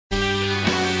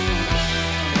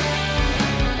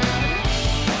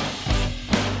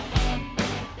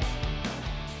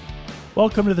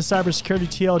Welcome to the Cybersecurity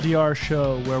TLDR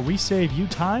show, where we save you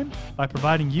time by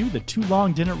providing you the too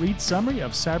long didn't read summary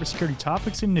of cybersecurity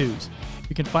topics and news.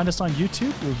 You can find us on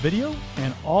YouTube with video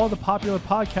and all the popular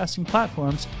podcasting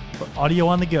platforms for audio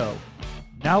on the go.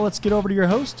 Now let's get over to your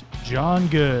host, John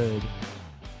Good.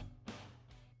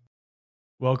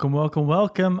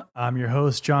 Welcome. I'm your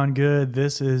host, John Good.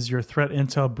 This is your threat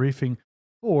intel briefing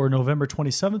for November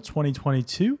 27th,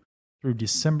 2022 through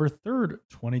December 3rd,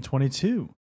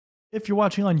 2022. If you're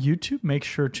watching on YouTube, make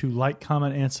sure to like,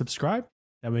 comment, and subscribe.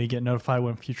 That way you get notified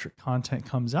when future content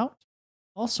comes out.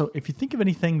 Also, if you think of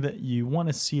anything that you want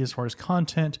to see as far as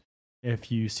content,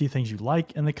 if you see things you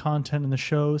like in the content and the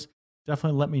shows,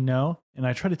 definitely let me know. And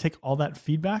I try to take all that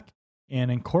feedback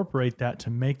and incorporate that to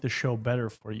make the show better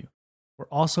for you. We're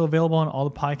also available on all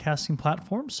the podcasting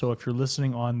platforms. So if you're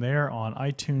listening on there, on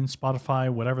iTunes, Spotify,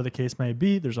 whatever the case may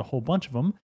be, there's a whole bunch of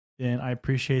them, then I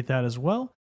appreciate that as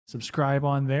well. Subscribe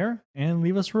on there and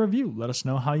leave us a review. Let us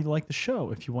know how you like the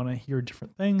show. If you want to hear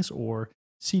different things or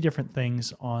see different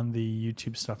things on the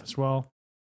YouTube stuff as well.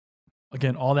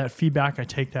 Again, all that feedback, I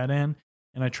take that in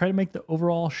and I try to make the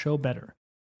overall show better.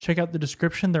 Check out the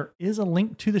description. There is a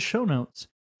link to the show notes.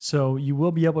 So you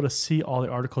will be able to see all the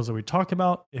articles that we talk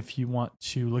about. If you want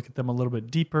to look at them a little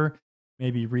bit deeper,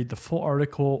 maybe read the full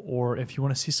article, or if you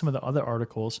want to see some of the other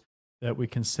articles that we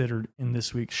considered in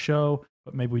this week's show,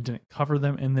 but maybe we didn't cover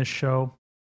them in this show,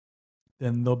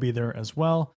 then they'll be there as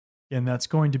well. And that's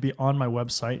going to be on my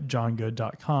website,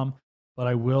 johngood.com, but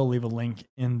I will leave a link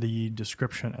in the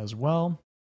description as well.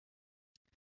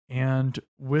 And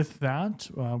with that,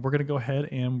 we're going to go ahead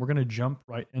and we're going to jump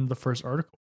right into the first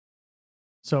article.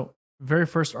 So, very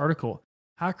first article,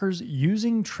 hackers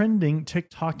using trending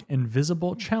TikTok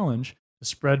invisible challenge to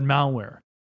spread malware.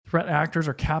 Threat actors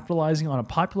are capitalizing on a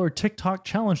popular TikTok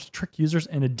challenge to trick users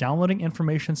into downloading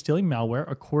information stealing malware,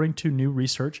 according to new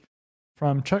research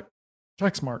from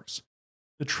Checkmarx.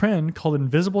 The trend, called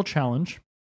Invisible Challenge,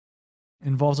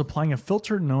 involves applying a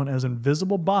filter known as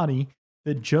Invisible Body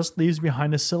that just leaves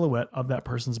behind a silhouette of that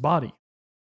person's body.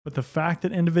 But the fact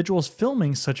that individuals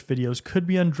filming such videos could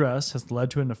be undressed has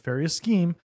led to a nefarious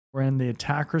scheme wherein the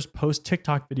attackers post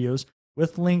TikTok videos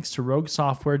with links to rogue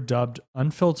software dubbed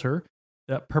Unfilter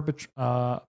that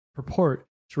purport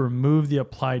to remove the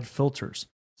applied filters.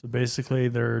 So basically,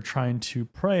 they're trying to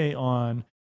prey on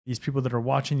these people that are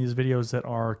watching these videos that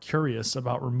are curious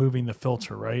about removing the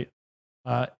filter, right?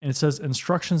 And it says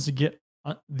instructions to get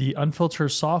the Unfilter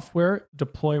software,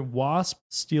 deploy Wasp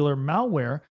Stealer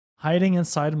malware hiding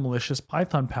inside malicious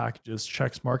Python packages,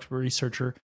 Checkmarx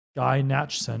researcher Guy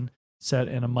Natchson said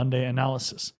in a Monday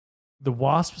analysis. The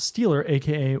Wasp Stealer,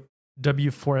 aka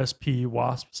W4SP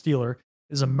Wasp Stealer,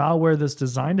 is a malware that's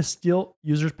designed to steal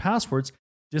users' passwords,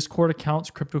 Discord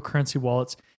accounts, cryptocurrency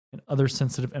wallets, and other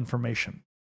sensitive information.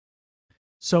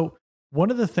 So one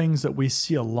of the things that we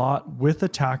see a lot with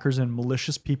attackers and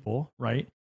malicious people, right,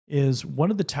 is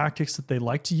one of the tactics that they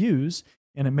like to use,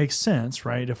 and it makes sense,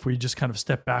 right, if we just kind of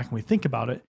step back and we think about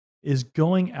it, is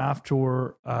going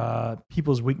after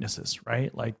people's weaknesses,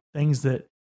 right? Like things that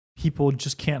people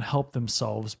just can't help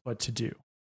themselves but to do.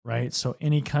 Right. So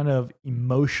any kind of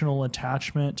emotional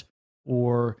attachment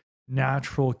or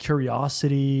natural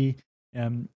curiosity,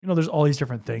 and, there's all these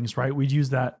different things, right? We'd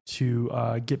use that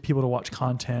to get people to watch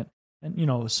content.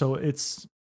 And, so it's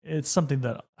something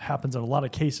that happens in a lot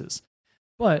of cases,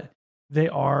 but they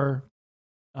are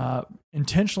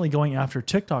intentionally going after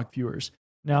TikTok viewers.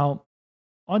 Now,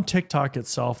 on TikTok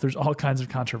itself, there's all kinds of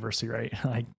controversy, right?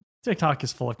 Like TikTok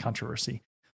is full of controversy,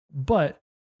 but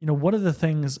one of the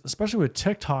things, especially with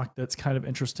TikTok, that's kind of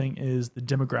interesting is the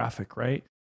demographic, right?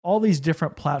 All these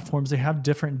different platforms, they have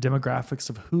different demographics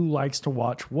of who likes to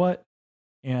watch what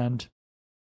and,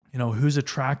 who's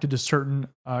attracted to certain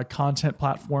content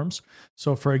platforms.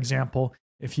 So, for example,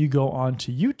 if you go on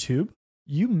to YouTube,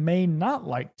 you may not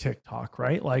like TikTok,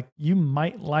 right? Like you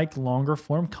might like longer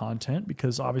form content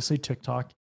because obviously TikTok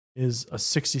is a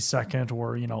 60-second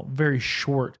or,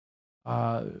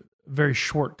 very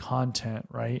short content,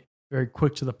 right? Very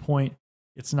quick to the point.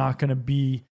 It's not going to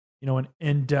be, an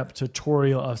in-depth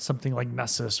tutorial of something like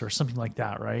Nessus or something like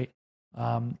that, right?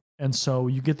 And so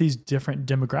you get these different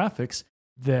demographics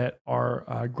that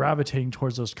are gravitating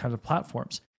towards those kinds of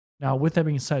platforms. Now, with that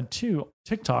being said, too,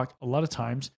 TikTok a lot of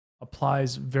times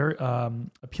appeals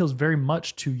very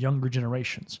much to younger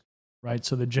generations, right?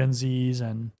 So the Gen Zs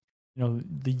and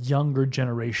the younger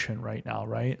generation right now,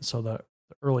 right? So the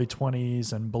early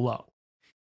 20s and below.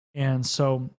 And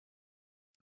so,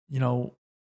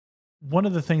 one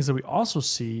of the things that we also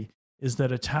see is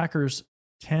that attackers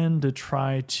tend to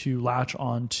try to latch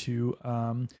on to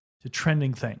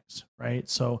trending things, right?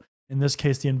 So in this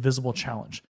case, the invisible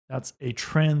challenge. That's a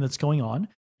trend that's going on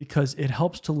because it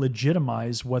helps to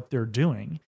legitimize what they're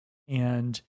doing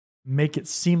and make it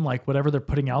seem like whatever they're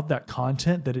putting out, that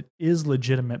content, that it is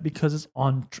legitimate because it's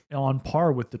on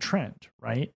par with the trend,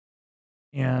 right?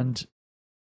 And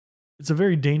it's a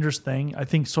very dangerous thing. I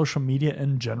think social media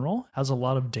in general has a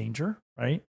lot of danger,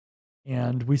 right?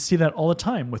 And we see that all the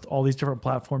time with all these different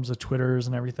platforms, the Twitters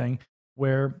and everything,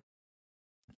 where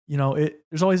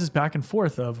there's always this back and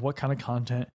forth of what kind of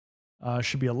content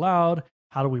should be allowed.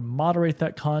 How do we moderate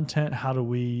that content? How do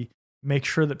we make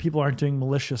sure that people aren't doing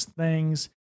malicious things?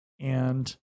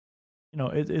 And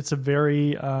it's a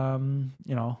very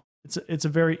it's a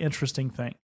very interesting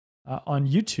thing. On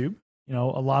YouTube, a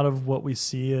lot of what we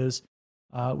see is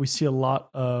we see a lot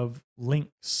of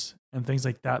links and things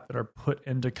like that are put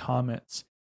into comments,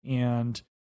 and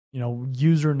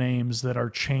usernames that are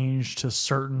changed to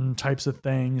certain types of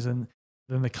things, and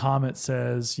then the comment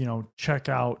says, check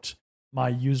out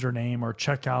my username, or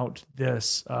check out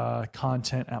this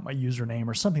content at my username,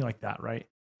 or something like that, right?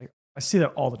 I see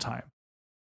that all the time.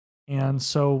 And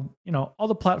so, all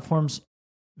the platforms,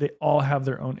 they all have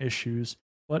their own issues,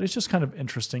 but it's just kind of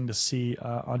interesting to see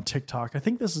on TikTok. I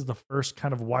think this is the first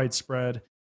kind of widespread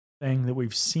thing that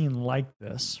we've seen like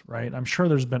this, right? I'm sure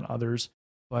there's been others,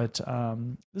 but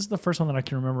this is the first one that I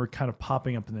can remember kind of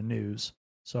popping up in the news.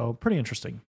 So pretty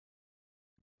interesting.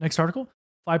 Next article,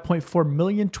 5.4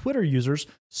 million Twitter users,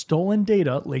 stolen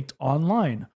data leaked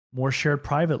online, more shared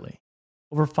privately.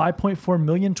 Over 5.4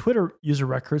 million Twitter user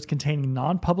records containing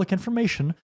non-public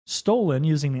information stolen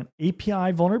using an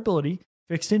API vulnerability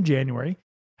fixed in January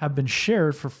have been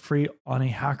shared for free on a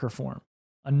hacker forum.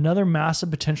 Another massive,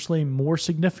 potentially more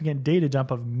significant data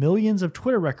dump of millions of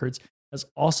Twitter records has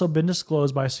also been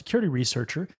disclosed by a security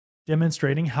researcher,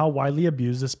 demonstrating how widely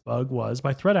abused this bug was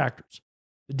by threat actors.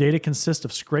 The data consists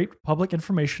of scraped public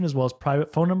information as well as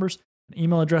private phone numbers and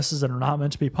email addresses that are not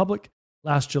meant to be public.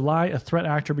 Last July, a threat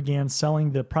actor began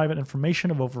selling the private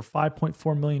information of over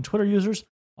 5.4 million Twitter users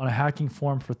on a hacking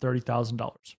forum for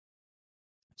 $30,000.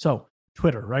 So,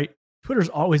 Twitter, right? Twitter's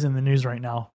always in the news right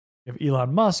now. You have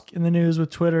Elon Musk in the news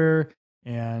with Twitter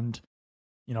and,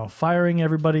 firing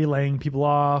everybody, laying people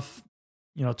off.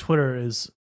 Twitter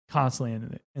is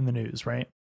constantly in the news, right?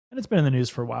 And it's been in the news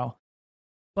for a while.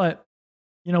 But,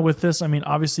 with this,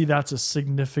 obviously that's a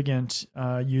significant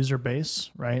user base,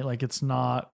 right? Like it's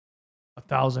not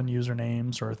 1,000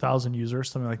 usernames or 1,000 users,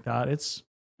 something like that. It's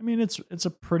a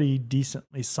pretty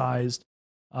decently sized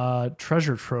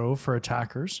treasure trove for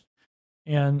attackers.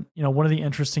 And, one of the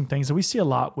interesting things that we see a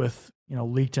lot with,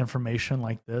 leaked information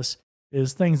like this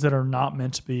is things that are not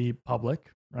meant to be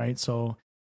public, right? So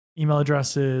email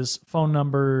addresses, phone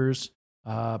numbers,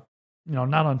 not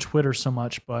on Twitter so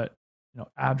much, but,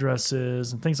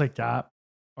 addresses and things like that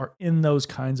are in those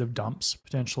kinds of dumps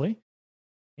potentially.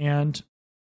 And,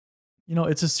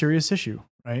 it's a serious issue,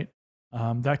 right?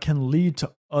 That can lead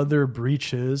to other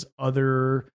breaches,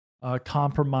 other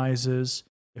compromises.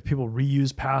 If people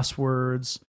reuse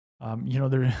passwords,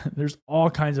 there's all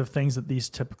kinds of things that these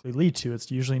typically lead to.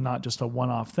 It's usually not just a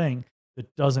one-off thing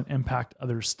that doesn't impact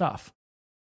other stuff.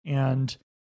 And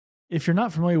if you're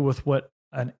not familiar with what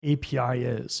an API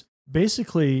is,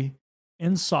 basically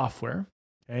in software,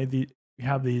 okay, we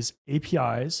have these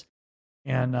APIs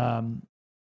and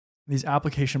these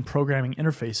application programming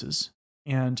interfaces,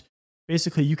 and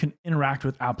basically you can interact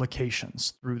with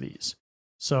applications through these.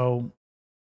 So,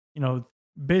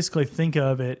 basically think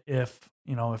of it if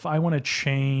I want to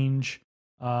change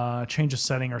a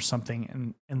setting or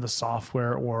something in the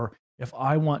software, or if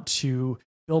I want to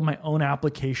build my own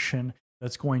application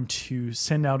that's going to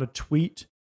send out a tweet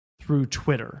through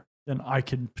Twitter, then I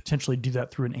can potentially do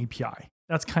that through an API.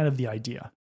 That's kind of the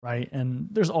idea, right? And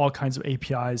there's all kinds of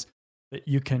APIs that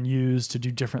you can use to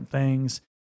do different things.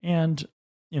 And,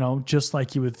 just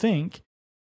like you would think,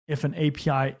 if an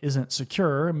API isn't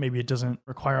secure, maybe it doesn't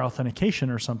require authentication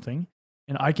or something,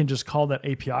 and I can just call that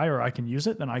API or I can use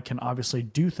it, then I can obviously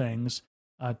do things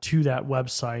to that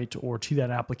website or to that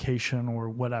application or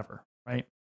whatever, right?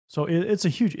 So it's a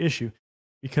huge issue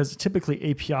because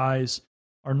typically APIs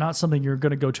are not something you're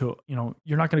going to go to,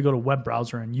 you're not going to go to a web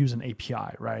browser and use an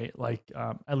API, right? Like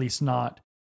at least not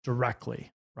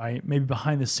directly, right? Maybe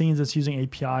behind the scenes it's using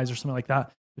APIs or something like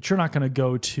that, but you're not going to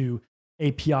go to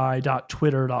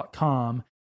api.twitter.com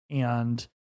and,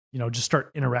 just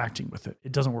start interacting with it.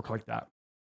 It doesn't work like that.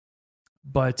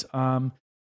 But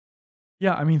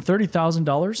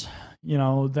 $30,000,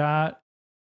 that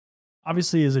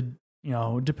obviously is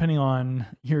depending on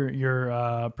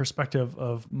your perspective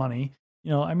of money,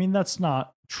 that's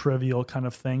not trivial kind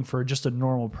of thing for just a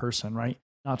normal person, right?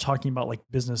 Not talking about like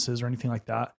businesses or anything like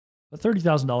that. But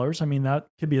 $30,000, I mean, that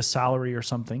could be a salary or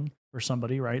something for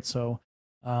somebody, right? So,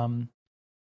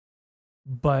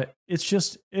 but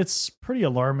it's pretty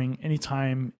alarming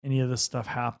anytime any of this stuff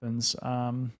happens.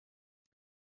 One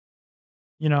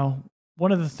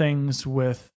of the things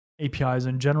with APIs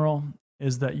in general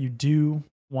is that you do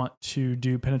want to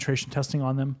do penetration testing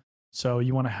on them. So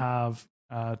you want to have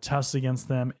tests against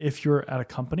them. If you're at a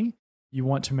company, you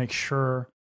want to make sure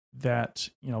that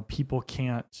people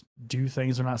can't do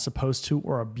things they're not supposed to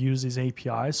or abuse these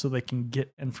APIs so they can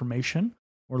get information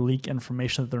or leak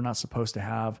information that they're not supposed to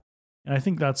have. And I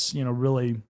think that's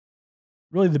really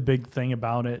the big thing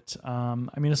about it.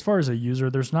 As far as a user,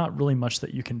 there's not really much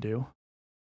that you can do,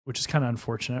 which is kind of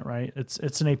unfortunate, right?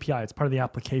 It's an API. It's part of the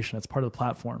application. It's part of the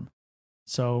platform.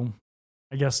 So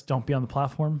I guess don't be on the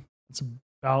platform. It's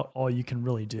about all you can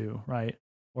really do, right?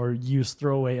 Or use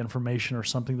throwaway information or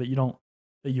something that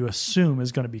you assume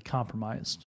is going to be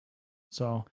compromised.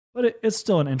 So, but it's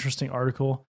still an interesting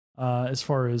article as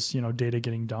far as data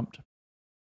getting dumped.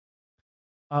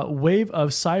 Wave of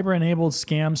cyber-enabled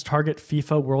scams target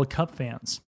FIFA World Cup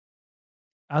fans.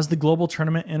 As the global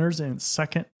tournament enters in its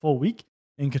second full week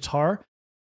in Qatar,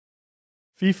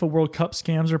 FIFA World Cup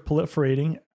scams are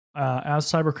proliferating as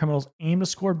cyber criminals aim to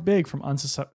score big from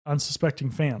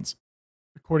unsuspecting fans,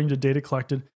 according to data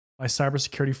collected by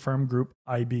cybersecurity firm Group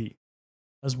IB.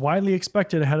 As widely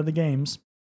expected ahead of the games,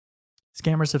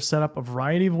 scammers have set up a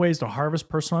variety of ways to harvest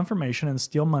personal information and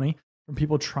steal money from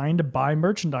people trying to buy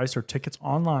merchandise or tickets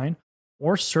online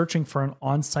or searching for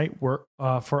on-site work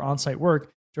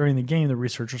during the game, the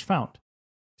researchers found.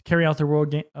 To carry out their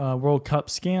World Cup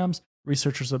scams,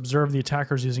 researchers observed the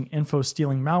attackers using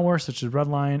info-stealing malware such as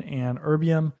Redline and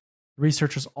Erbium.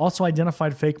 Researchers also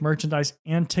identified fake merchandise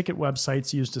and ticket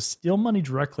websites used to steal money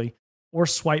directly or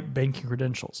swipe banking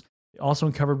credentials. They also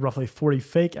uncovered roughly 40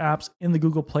 fake apps in the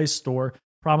Google Play Store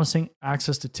promising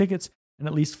access to tickets and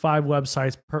at least 5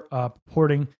 websites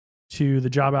purporting to the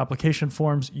job application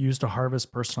forms used to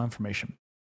harvest personal information.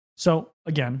 So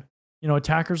again,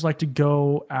 attackers like to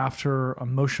go after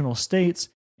emotional states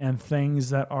and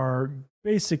things that are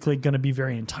basically going to be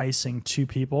very enticing to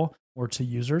people or to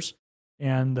users.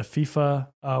 And the FIFA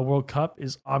World Cup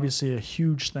is obviously a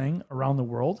huge thing around the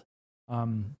world.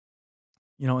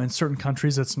 In certain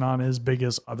countries, it's not as big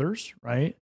as others,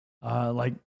 right?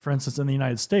 Like, for instance, in the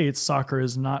United States, soccer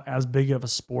is not as big of a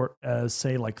sport as,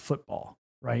 say, like football,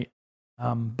 right?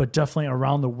 But definitely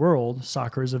around the world,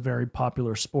 soccer is a very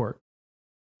popular sport.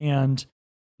 And,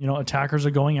 attackers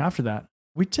are going after that.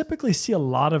 We typically see a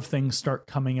lot of things start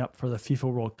coming up for the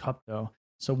FIFA World Cup, though.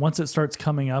 So once it starts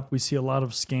coming up, we see a lot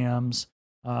of scams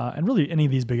and really any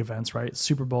of these big events, right?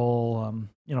 Super Bowl,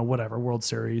 whatever, World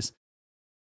Series.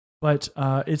 But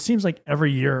it seems like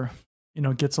every year,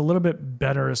 gets a little bit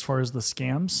better as far as the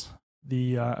scams.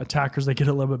 The attackers, they get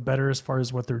a little bit better as far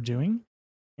as what they're doing.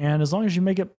 And as long as you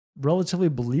make it relatively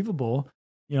believable,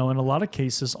 in a lot of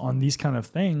cases on these kind of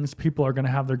things, people are going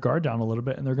to have their guard down a little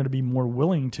bit and they're going to be more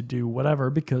willing to do whatever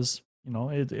because,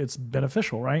 it's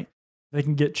beneficial, right? They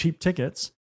can get cheap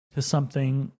tickets to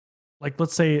something like,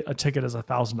 let's say a ticket is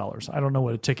 $1,000. I don't know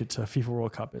what a ticket to FIFA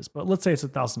World Cup is, but let's say it's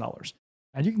 $1,000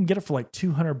 and you can get it for like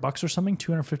 $200 or something,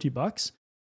 $250.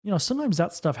 Sometimes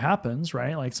that stuff happens,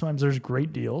 right? Like sometimes there's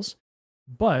great deals,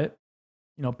 but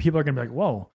people are going to be like,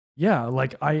 whoa, yeah,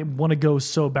 like I want to go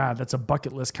so bad. That's a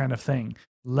bucket list kind of thing.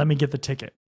 Let me get the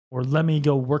ticket or let me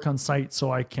go work on site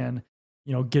so I can,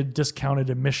 get discounted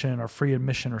admission or free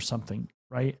admission or something,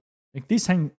 right? Like these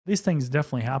things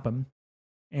definitely happen.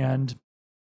 And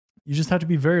you just have to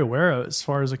be very aware of as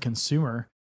far as a consumer.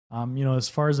 As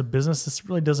far as a business, this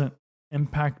really doesn't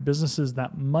impact businesses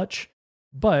that much.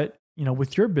 But,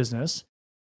 with your business,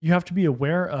 you have to be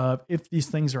aware of if these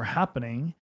things are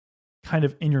happening kind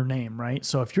of in your name, right?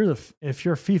 So if you're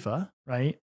FIFA,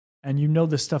 right, and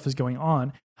this stuff is going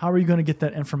on, how are you going to get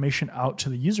that information out to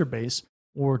the user base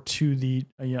or to the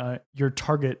your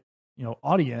target,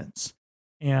 audience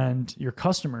and your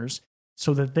customers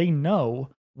so that they know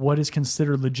what is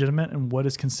considered legitimate and what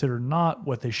is considered not,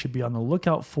 what they should be on the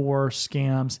lookout for,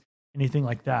 scams, anything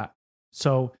like that.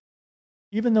 So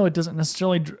even though it doesn't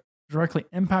necessarily directly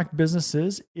impact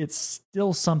businesses, it's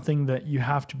still something that you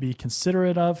have to be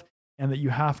considerate of and that you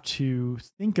have to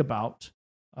think about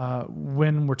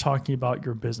when we're talking about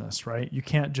your business, right? You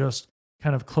can't just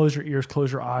kind of close your ears,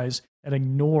 close your eyes, and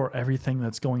ignore everything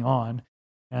that's going on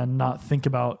and not think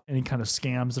about any kind of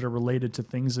scams that are related to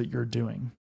things that you're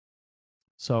doing.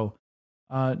 So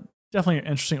definitely an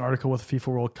interesting article with FIFA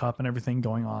World Cup and everything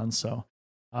going on. So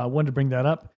I wanted to bring that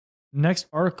up. Next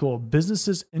article,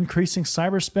 businesses increasing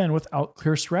cyber spend without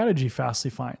clear strategy,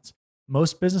 Fastly finds.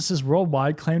 Most businesses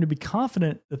worldwide claim to be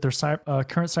confident that their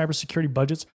current cybersecurity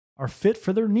budgets are fit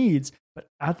for their needs, but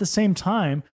at the same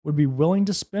time would be willing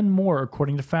to spend more,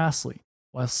 according to Fastly.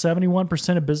 While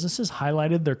 71% of businesses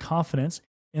highlighted their confidence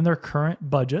in their current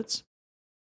budgets,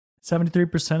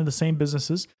 73% of the same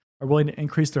businesses are willing to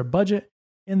increase their budget.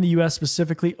 In the US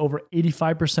specifically, over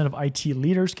 85% of IT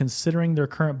leaders consider their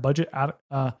current budget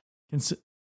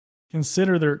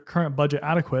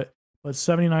adequate, but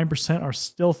 79% are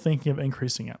still thinking of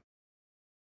increasing it.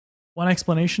 One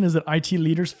explanation is that IT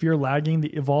leaders fear lagging the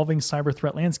evolving cyber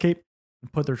threat landscape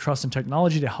and put their trust in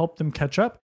technology to help them catch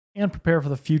up and prepare for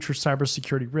the future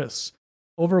cybersecurity risks.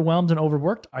 Overwhelmed and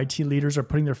overworked, IT leaders are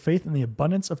putting their faith in the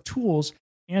abundance of tools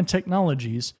and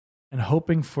technologies and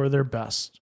hoping for their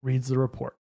best, reads the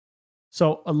report.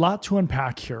 So a lot to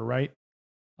unpack here, right?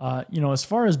 As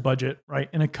far as budget, right,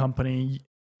 in a company,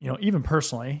 even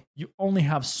personally, you only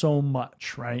have so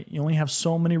much, right? You only have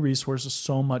so many resources,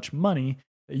 so much money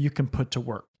that you can put to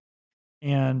work.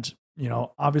 And,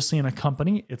 obviously in a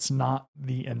company, it's not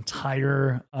the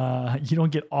entire, you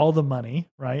don't get all the money,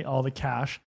 right? All the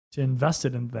cash to invest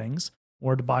it in things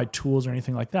or to buy tools or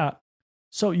anything like that.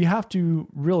 So you have to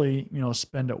really,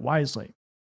 spend it wisely.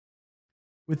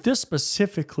 With this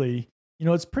specifically,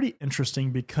 it's pretty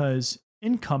interesting because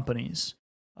in companies,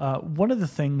 one of the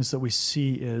things that we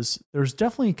see is there's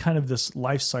definitely kind of this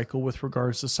life cycle with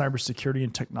regards to cybersecurity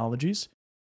and technologies.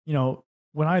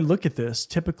 When I look at this,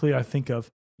 typically I think of,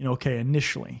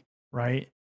 initially, right?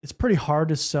 It's pretty hard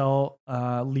to sell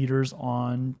leaders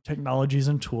on technologies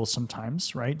and tools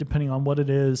sometimes, right? Depending on what it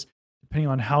is, depending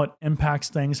on how it impacts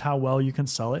things, how well you can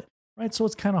sell it, right? So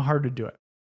it's kind of hard to do it.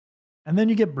 And then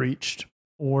you get breached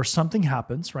or something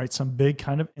happens, right? Some big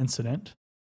kind of incident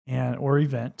or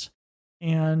event.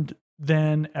 And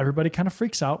then everybody kind of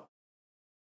freaks out.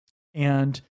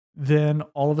 And then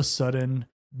all of a sudden,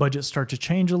 budgets start to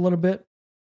change a little bit.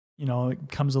 It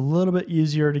becomes a little bit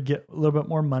easier to get a little bit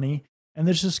more money. And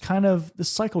there's just kind of, this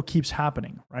cycle keeps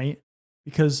happening, right?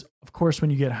 Because of course,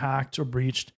 when you get hacked or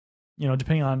breached,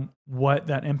 depending on what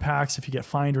that impacts, if you get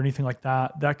fined or anything like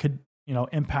that, that could,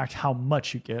 impact how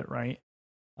much you get, right?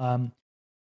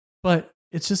 But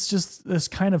it's just this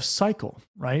kind of cycle,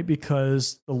 right?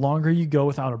 Because the longer you go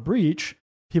without a breach,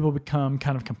 people become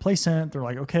kind of complacent. They're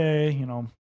like, okay,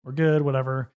 we're good,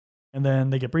 whatever. And then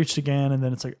they get breached again. And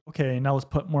then it's like, okay, now let's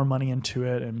put more money into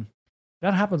it. And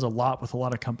that happens a lot with a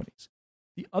lot of companies.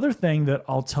 The other thing that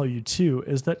I'll tell you too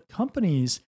is that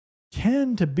companies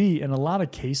tend to be, in a lot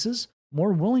of cases,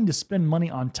 more willing to spend money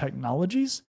on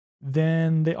technologies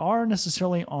than they are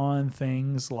necessarily on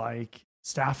things like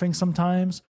staffing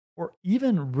sometimes, or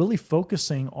even really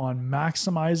focusing on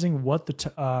maximizing what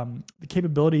the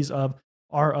capabilities of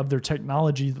their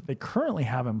technology that they currently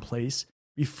have in place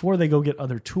before they go get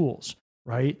other tools,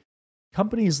 right?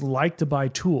 Companies like to buy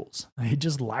tools. They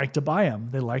just like to buy them.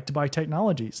 They like to buy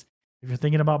technologies. If you're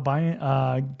thinking about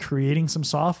creating some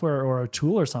software or a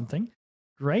tool or something,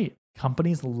 great.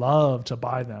 Companies love to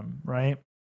buy them, right?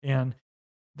 And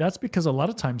that's because a lot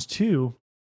of times too,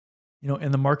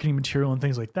 in the marketing material and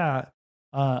things like that,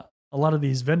 a lot of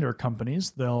these vendor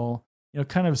companies, they'll,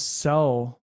 kind of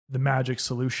sell the magic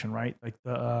solution, right? Like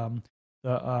the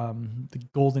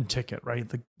golden ticket, right?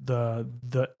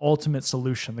 The ultimate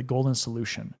solution, the golden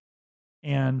solution.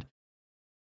 And,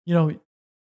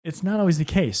 it's not always the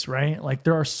case, right? Like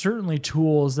there are certainly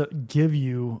tools that give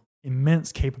you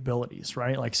immense capabilities,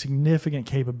 right? Like significant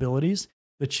capabilities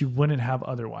that you wouldn't have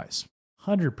otherwise,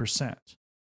 100%.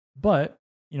 But,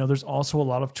 there's also a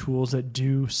lot of tools that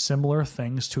do similar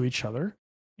things to each other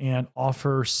and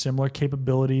offer similar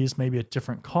capabilities, maybe at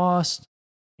different cost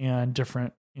and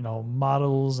different,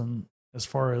 models, and as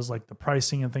far as like the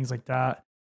pricing and things like that.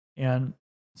 And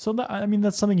so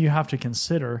that's something you have to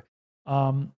consider.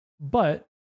 But,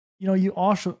 you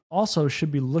also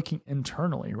should be looking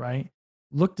internally, right?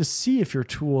 Look to see if your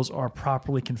tools are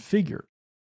properly configured.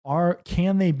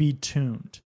 Can they be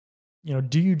tuned?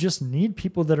 Do you just need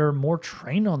people that are more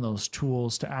trained on those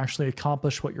tools to actually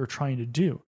accomplish what you're trying to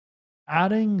do?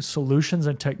 Adding solutions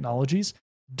and technologies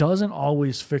doesn't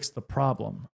always fix the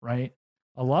problem, right?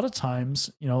 A lot of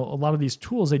times, a lot of these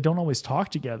tools, they don't always talk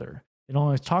together. They don't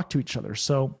always talk to each other.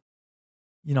 So,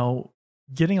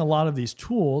 getting a lot of these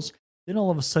tools, then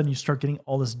all of a sudden you start getting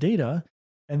all this data,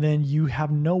 and then you have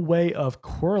no way of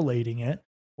correlating it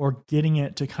or getting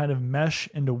it to kind of mesh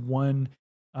into one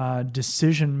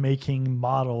decision-making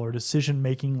model or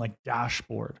decision-making like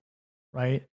dashboard,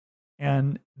 right?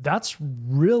 And that's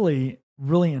really,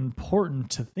 really important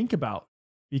to think about,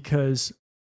 because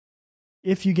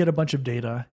if you get a bunch of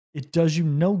data, it does you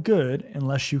no good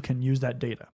unless you can use that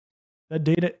data. that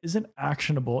data isn't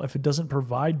actionable, if it doesn't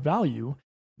provide value,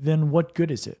 then what good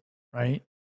is it, right?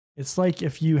 It's like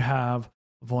if you have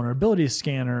a vulnerability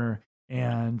scanner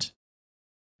and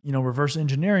reverse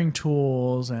engineering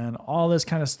tools and all this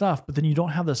kind of stuff, but then you don't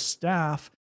have the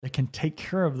staff that can take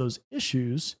care of those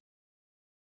issues,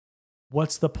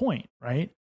 what's the point, right?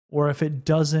 Or if it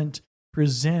doesn't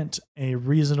present a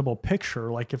reasonable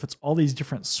picture, like if it's all these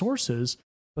different sources,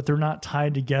 but they're not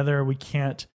tied together, we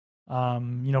can't,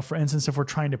 for instance, if we're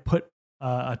trying to put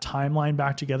a timeline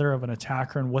back together of an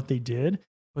attacker and what they did,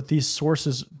 but these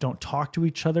sources don't talk to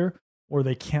each other, or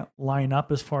they can't line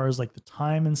up as far as like the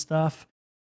time and stuff,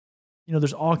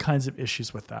 there's all kinds of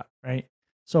issues with that, right?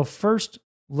 So first,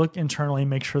 look internally,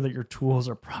 make sure that your tools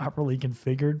are properly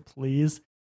configured, please.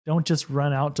 Don't just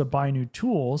run out to buy new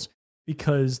tools,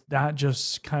 because that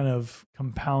just kind of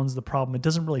compounds the problem. It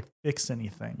doesn't really fix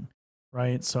anything,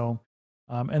 right? So,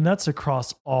 and that's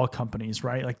across all companies,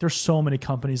 right? Like there's so many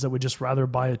companies that would just rather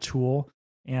buy a tool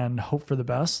and hope for the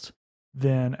best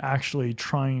than actually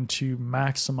trying to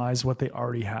maximize what they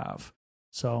already have.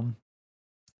 So,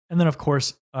 and then of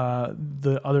course,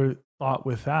 the other thought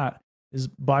with that is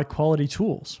buy quality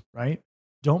tools, right?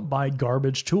 Don't buy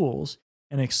garbage tools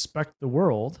and expect the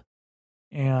world.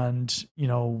 And,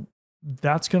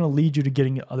 that's going to lead you to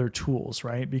getting other tools,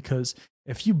 right? Because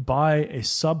if you buy a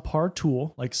subpar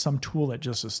tool, like some tool that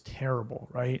just is terrible,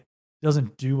 right?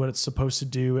 Doesn't do what it's supposed to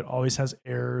do. It always has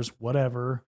errors,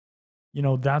 whatever.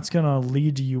 That's going to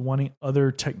lead to you wanting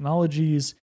other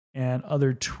technologies and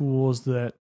other tools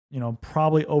that,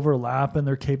 probably overlap in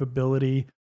their capability,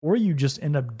 or you just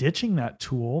end up ditching that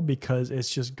tool because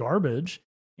it's just garbage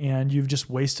and you've just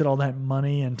wasted all that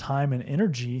money and time and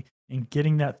energy in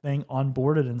getting that thing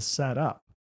onboarded and set up.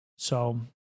 So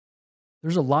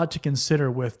there's a lot to consider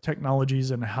with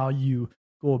technologies and how you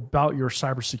go about your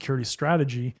cybersecurity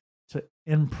strategy to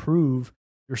improve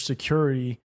your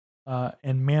security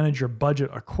and manage your budget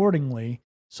accordingly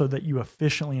so that you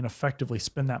efficiently and effectively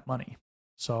spend that money.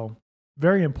 So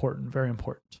very important, very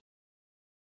important.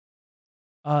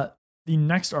 The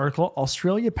next article,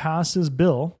 Australia passes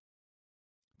bill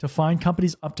to fine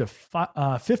companies up to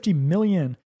 $50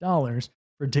 million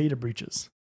for data breaches.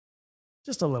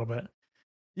 Just a little bit.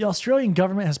 The Australian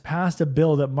government has passed a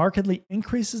bill that markedly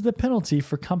increases the penalty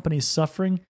for companies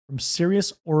suffering from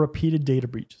serious or repeated data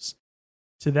breaches.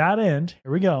 To that end,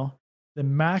 here we go, the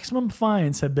maximum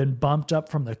fines have been bumped up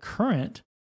from the current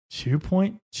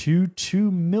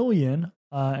 2.22 million,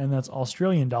 and that's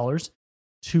Australian dollars,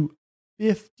 to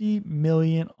 50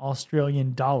 million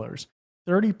Australian dollars,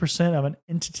 30% of an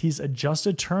entity's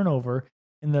adjusted turnover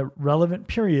in the relevant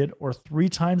period, or 3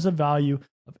 times the value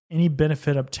of any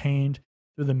benefit obtained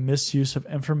through the misuse of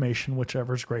information,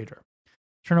 whichever is greater.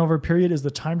 Turnover period is the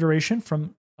time duration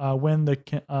from when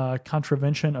the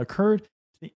contravention occurred to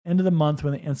the end of the month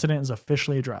when the incident is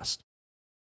officially addressed.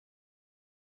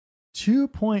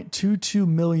 2.22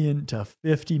 million to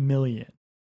 50 million.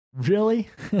 Really?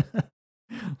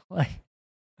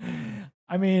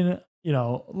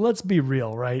 Let's be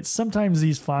real, right? Sometimes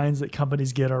these fines that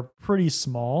companies get are pretty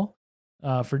small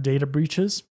for data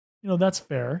breaches. That's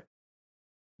fair.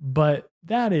 But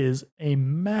that is a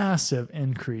massive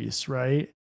increase,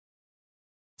 right?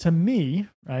 To me,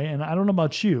 right? And I don't know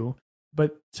about you,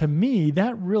 but to me,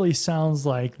 that really sounds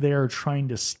like they're trying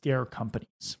to scare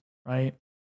companies, right?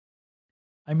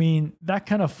 That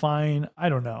kind of fine, I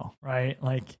don't know, right?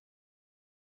 Like,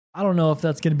 I don't know if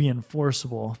that's going to be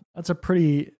enforceable. That's a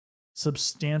pretty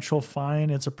substantial fine.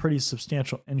 It's a pretty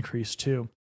substantial increase too.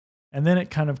 And then it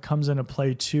kind of comes into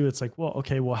play too. It's like, well,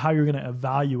 okay, well, how you're going to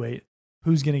evaluate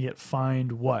who's going to get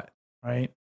fined what,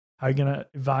 right? How are you going to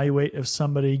evaluate if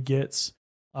somebody gets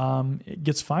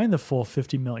fined the full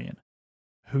 50 million?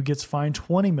 Who gets fined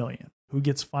 20 million? Who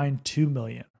gets fined 2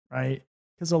 million, right?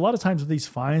 Because a lot of times with these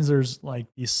fines, there's like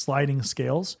these sliding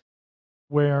scales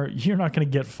where you're not going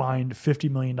to get fined $50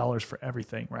 million for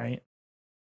everything, right?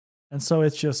 And so yeah.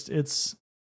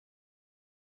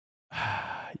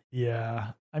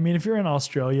 If you're in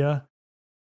Australia,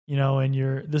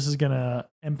 and this is going to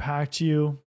impact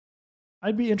you,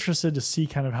 I'd be interested to see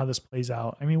kind of how this plays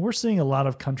out. We're seeing a lot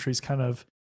of countries kind of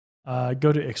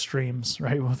go to extremes,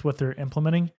 right, with what they're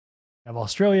implementing. We have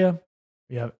Australia.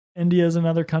 We have India is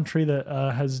another country that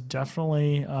has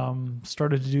definitely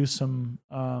started to do some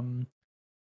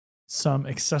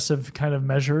excessive kind of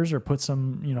measures, or put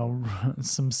some,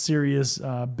 some serious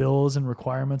bills and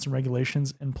requirements and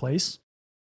regulations in place.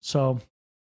 So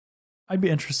I'd be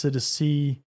interested to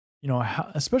see, how,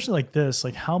 especially like this,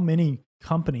 like how many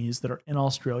companies that are in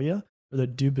Australia or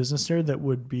that do business there that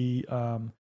would be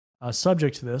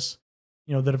subject to this,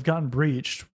 that have gotten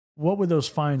breached. what would those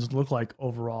fines look like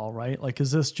overall, right? Like,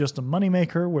 is this just a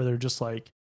moneymaker where they're just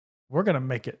like, we're going to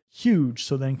make it huge.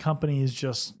 So then companies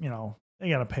just, they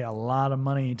got to pay a lot of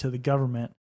money to the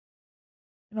government.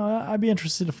 I'd be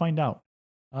interested to find out.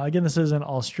 Again, this is in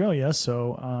Australia.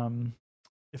 So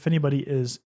if anybody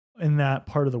is in that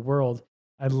part of the world,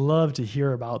 I'd love to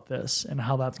hear about this and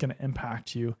how that's going to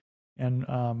impact you and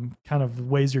kind of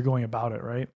ways you're going about it,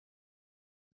 right?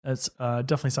 That's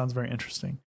definitely sounds very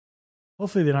interesting.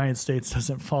 Hopefully the United States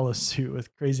doesn't follow suit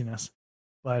with craziness,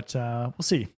 but we'll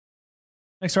see.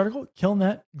 Next article,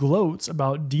 Killnet gloats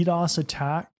about DDoS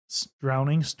attacks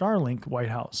drowning Starlink White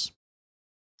House.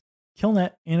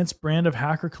 Killnet and its brand of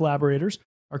hacker collaborators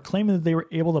are claiming that they were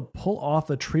able to pull off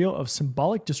a trio of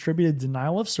symbolic distributed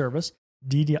denial of service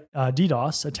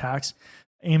DDoS attacks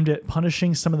aimed at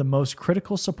punishing some of the most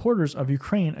critical supporters of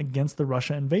Ukraine against the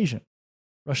Russian invasion.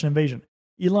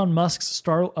 Elon Musk's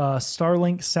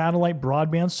Starlink satellite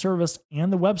broadband service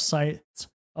and the websites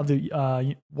of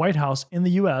the White House in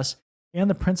the US and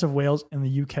the Prince of Wales in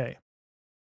the UK.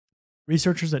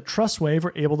 Researchers at Trustwave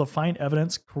were able to find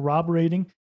evidence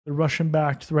corroborating the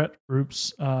Russian-backed threat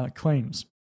group's claims.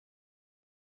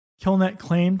 Killnet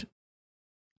claimed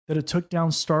that it took down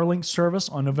Starlink service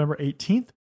on November 18th,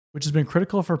 which has been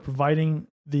critical for providing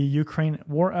the Ukraine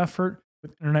war effort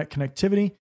with internet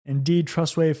connectivity. Indeed,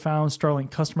 Trustwave found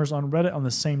Starlink customers on Reddit on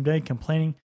the same day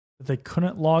complaining that they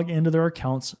couldn't log into their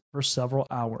accounts for several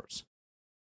hours.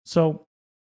 So,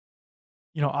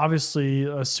 obviously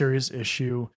a serious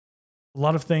issue. A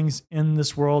lot of things in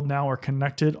this world now are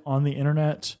connected on the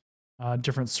internet,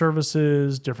 different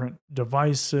services, different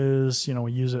devices.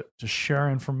 We use it to share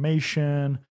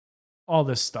information, all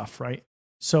this stuff, right?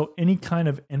 So any kind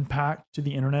of impact to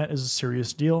the internet is a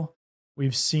serious deal.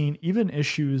 We've seen even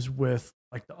issues with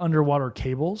like the underwater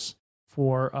cables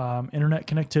for internet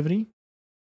connectivity.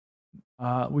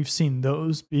 We've seen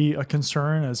those be a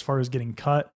concern as far as getting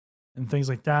cut and things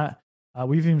like that.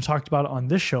 We've even talked about it on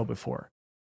this show before.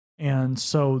 And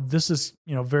so this is,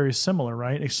 very similar,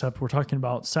 right? Except we're talking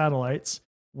about satellites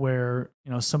where,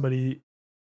 somebody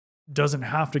doesn't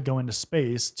have to go into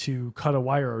space to cut a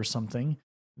wire or something.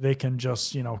 They can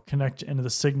just, connect into the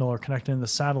signal or connect into the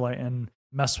satellite and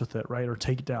mess with it, right? Or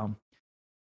take it down.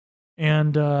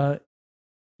 And, I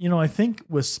think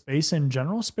with space in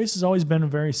general, space has always been a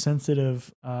very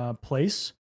sensitive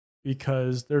place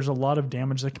because there's a lot of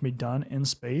damage that can be done in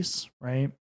space,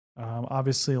 right?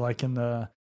 Obviously, like in the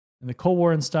Cold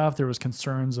War and stuff, there was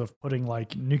concerns of putting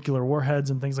like nuclear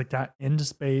warheads and things like that into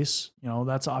space.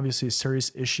 That's obviously a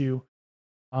serious issue.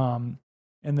 And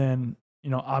then,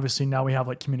 obviously now we have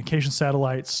like communication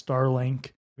satellites,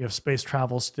 Starlink, we have space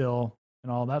travel still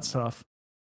and all that stuff.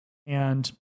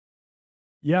 And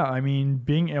yeah, I mean,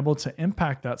 being able to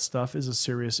impact that stuff is a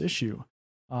serious issue.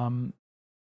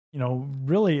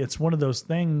 Really it's one of those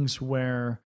things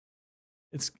where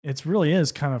it's really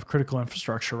is kind of critical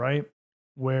infrastructure, right?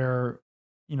 Where,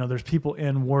 there's people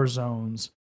in war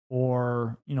zones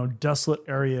or, desolate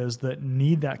areas that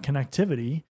need that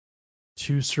connectivity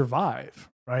to survive,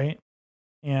 right?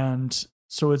 And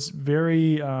so it's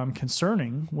very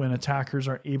concerning when attackers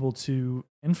are able to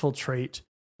infiltrate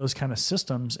those kind of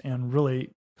systems and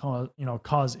really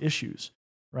cause issues,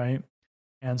 right?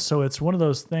 And so it's one of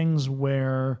those things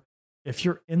where if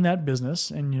you're in that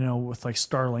business and, with like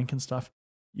Starlink and stuff,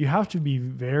 you have to be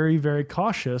very, very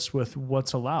cautious with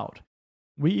what's allowed.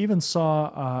 We even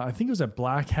saw, I think it was at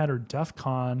Black Hat or DEF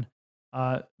CON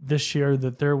this year,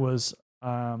 that there was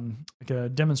like a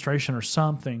demonstration or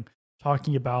something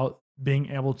talking about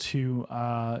being able to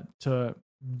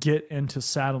get into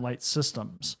satellite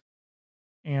systems.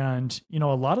 And, a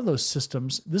lot of those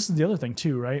systems, this is the other thing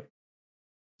too, right?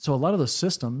 So a lot of those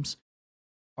systems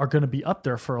are going to be up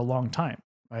there for a long time,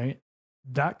 right?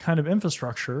 That kind of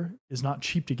infrastructure is not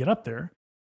cheap to get up there.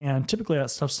 And typically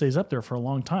that stuff stays up there for a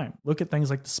long time. Look at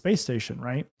things like the space station,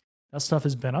 right? That stuff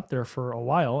has been up there for a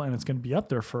while and it's going to be up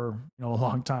there for, a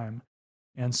long time.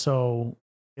 And so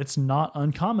it's not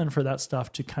uncommon for that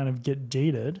stuff to kind of get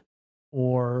dated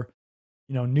or,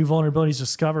 new vulnerabilities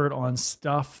discovered on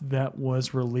stuff that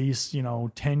was released,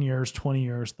 10 years, 20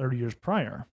 years, 30 years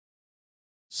prior.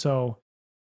 So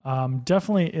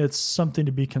definitely it's something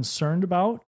to be concerned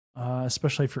about.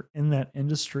 Especially if you're in that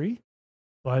industry.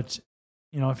 But,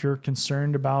 if you're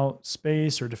concerned about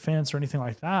space or defense or anything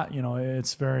like that,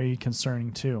 it's very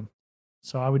concerning too.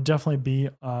 So I would definitely be,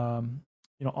 on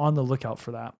the lookout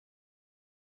for that.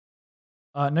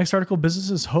 Next article,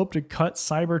 businesses hope to cut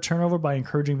cyber turnover by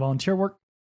encouraging volunteer work.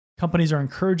 Companies are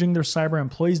encouraging their cyber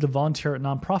employees to volunteer at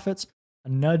nonprofits, a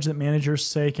nudge that managers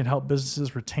say can help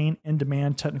businesses retain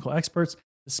in-demand technical experts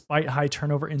despite high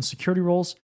turnover in security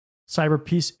roles. Cyber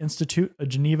Peace Institute, a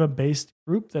Geneva-based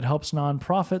group that helps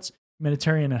nonprofits,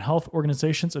 humanitarian, and health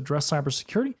organizations address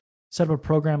cybersecurity, set up a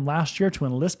program last year to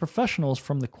enlist professionals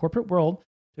from the corporate world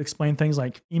to explain things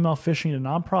like email phishing to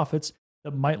nonprofits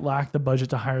that might lack the budget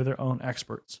to hire their own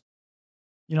experts.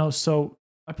 So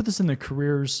I put this in the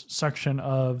careers section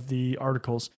of the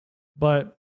articles,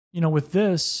 but, with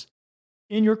this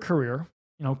in your career,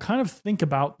 kind of think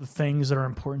about the things that are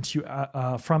important to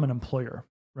you from an employer,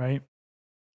 right?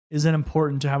 Is it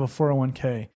important to have a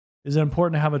 401k? Is it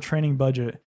important to have a training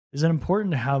budget? Is it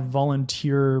important to have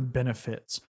volunteer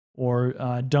benefits or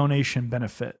donation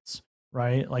benefits,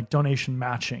 right? Like donation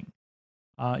matching.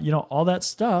 All that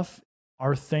stuff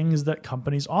are things that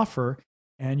companies offer,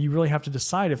 and you really have to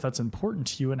decide if that's important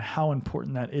to you and how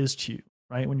important that is to you,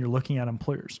 right? When you're looking at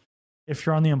employers. If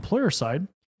you're on the employer side,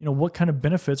 what kind of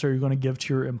benefits are you going to give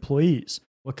to your employees?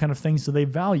 What kind of things do they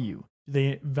value? Do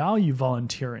they value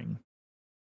volunteering?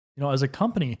 As a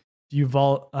company, do you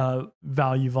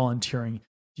value volunteering?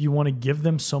 Do you want to give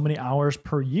them so many hours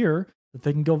per year that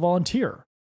they can go volunteer?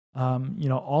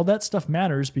 All that stuff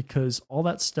matters because all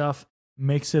that stuff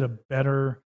makes it a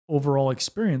better overall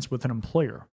experience with an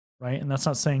employer, right? And that's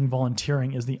not saying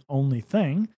volunteering is the only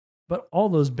thing, but all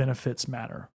those benefits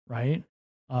matter, right?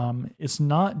 It's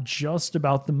not just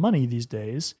about the money these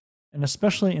days, and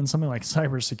especially in something like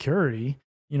cybersecurity,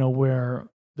 where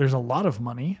there's a lot of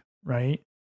money, right?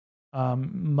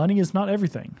 Money is not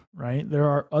everything, right? There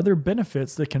are other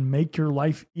benefits that can make your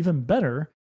life even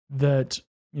better that,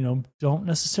 don't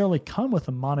necessarily come with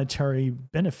a monetary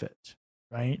benefit,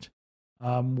 right?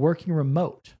 Working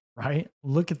remote, right?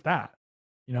 Look at that.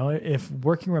 If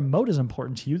working remote is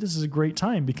important to you, this is a great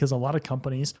time because a lot of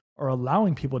companies are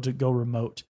allowing people to go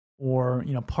remote or,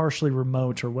 partially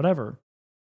remote or whatever.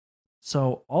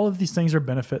 So all of these things are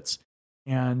benefits,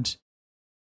 and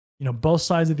both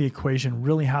sides of the equation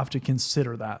really have to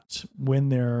consider that when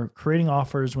they're creating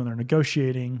offers, when they're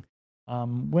negotiating,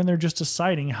 when they're just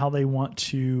deciding how they want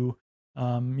to,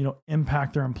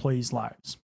 impact their employees'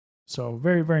 lives. So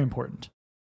very, very important.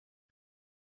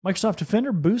 Microsoft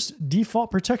Defender boosts default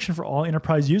protection for all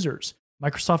enterprise users.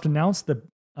 Microsoft announced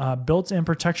that built-in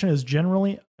protection is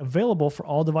generally available for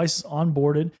all devices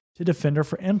onboarded to Defender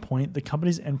for Endpoint, the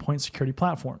company's endpoint security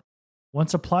platform.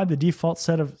 Once applied, the default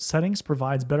set of settings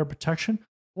provides better protection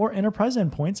for enterprise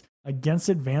endpoints against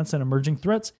advanced and emerging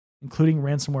threats, including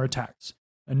ransomware attacks.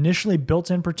 Initially,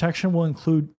 built-in protection will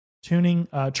include turning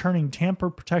tamper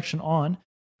protection on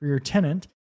for your tenant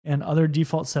and other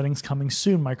default settings coming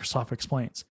soon, Microsoft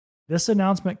explains. This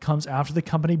announcement comes after the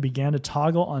company began to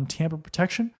toggle on tamper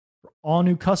protection for all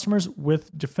new customers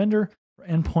with Defender for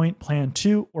Endpoint Plan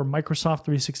 2 or Microsoft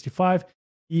 365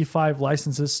 E5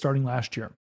 licenses starting last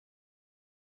year.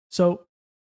 So,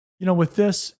 with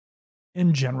this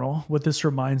in general, what this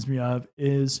reminds me of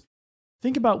is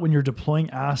think about when you're deploying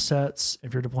assets,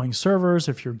 if you're deploying servers,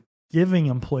 if you're giving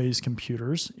employees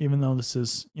computers, even though this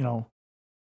is,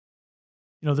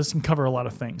 this can cover a lot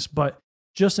of things, but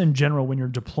just in general, when you're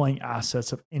deploying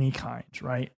assets of any kind,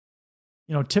 right?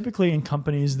 Typically in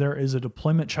companies, there is a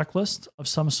deployment checklist of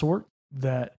some sort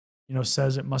that,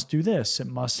 says it must do this. It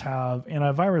must have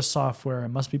antivirus software. It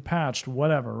must be patched,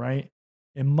 whatever, right?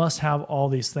 It must have all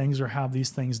these things or have these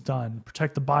things done,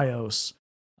 protect the BIOS,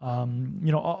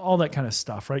 all that kind of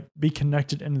stuff, right? Be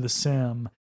connected into the SIM,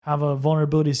 have a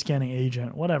vulnerability scanning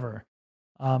agent, whatever.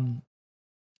 And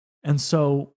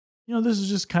so, this is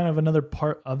just kind of another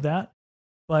part of that,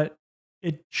 but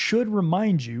it should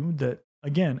remind you that,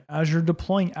 again, as you're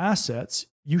deploying assets,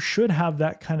 you should have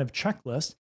that kind of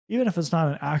checklist, even if it's not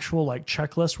an actual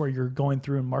checklist where you're going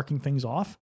through and marking things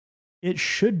off. It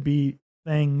should be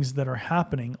things that are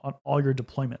happening on all your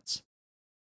deployments.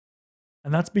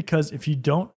 And that's because if you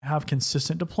don't have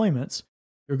consistent deployments,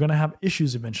 you're going to have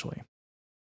issues eventually.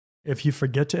 If you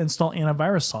forget to install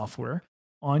antivirus software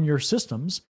on your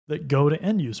systems that go to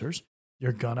end users,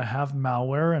 you're going to have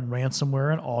malware and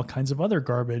ransomware and all kinds of other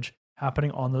garbage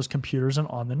happening on those computers and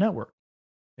on the network.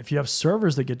 If you have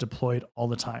servers that get deployed all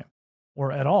the time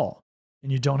or at all,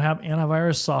 and you don't have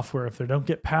antivirus software, if they don't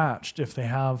get patched, if they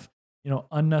have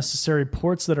unnecessary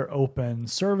ports that are open,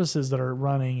 services that are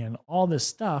running, and all this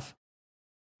stuff,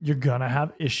 you're going to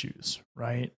have issues,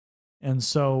 right? And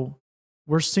so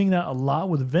we're seeing that a lot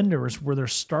with vendors where they're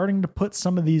starting to put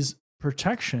some of these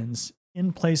protections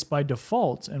in place by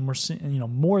default. And we're seeing,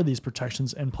 more of these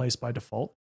protections in place by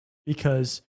default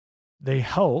because they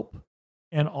help.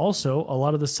 And also a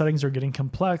lot of the settings are getting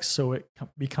complex. So it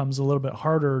becomes a little bit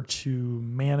harder to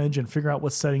manage and figure out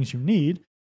what settings you need.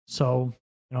 So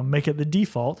make it the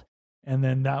default. And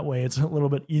then that way it's a little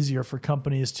bit easier for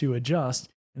companies to adjust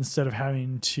instead of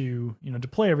having to,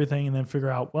 deploy everything and then figure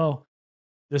out, well,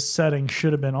 this setting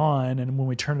should have been on, and when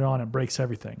we turn it on, it breaks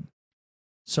everything.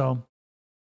 So,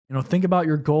 think about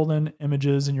your golden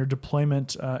images and your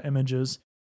deployment images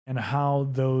and how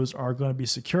those are going to be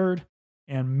secured,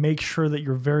 and make sure that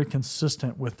you're very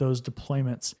consistent with those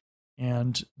deployments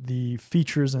and the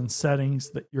features and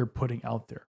settings that you're putting out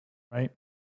there, right?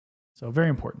 So very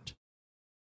important.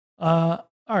 All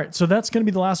right, so that's going to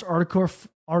be the last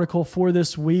article for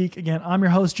this week. Again, I'm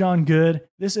your host, John Good.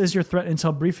 This is your Threat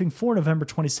Intel Briefing for November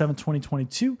 27,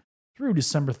 2022 through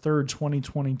December 3rd,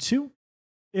 2022.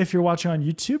 If you're watching on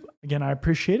YouTube, again, I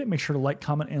appreciate it. Make sure to like,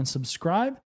 comment, and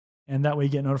subscribe, and that way you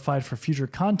get notified for future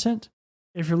content.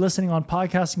 If you're listening on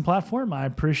podcasting platform, I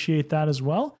appreciate that as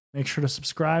well. Make sure to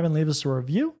subscribe and leave us a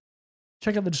review.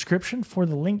 Check out the description for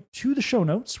the link to the show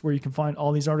notes where you can find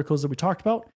all these articles that we talked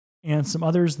about and some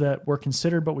others that were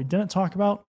considered but we didn't talk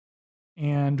about.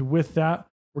 And with that,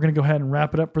 we're going to go ahead and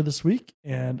wrap it up for this week,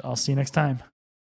 and I'll see you next time.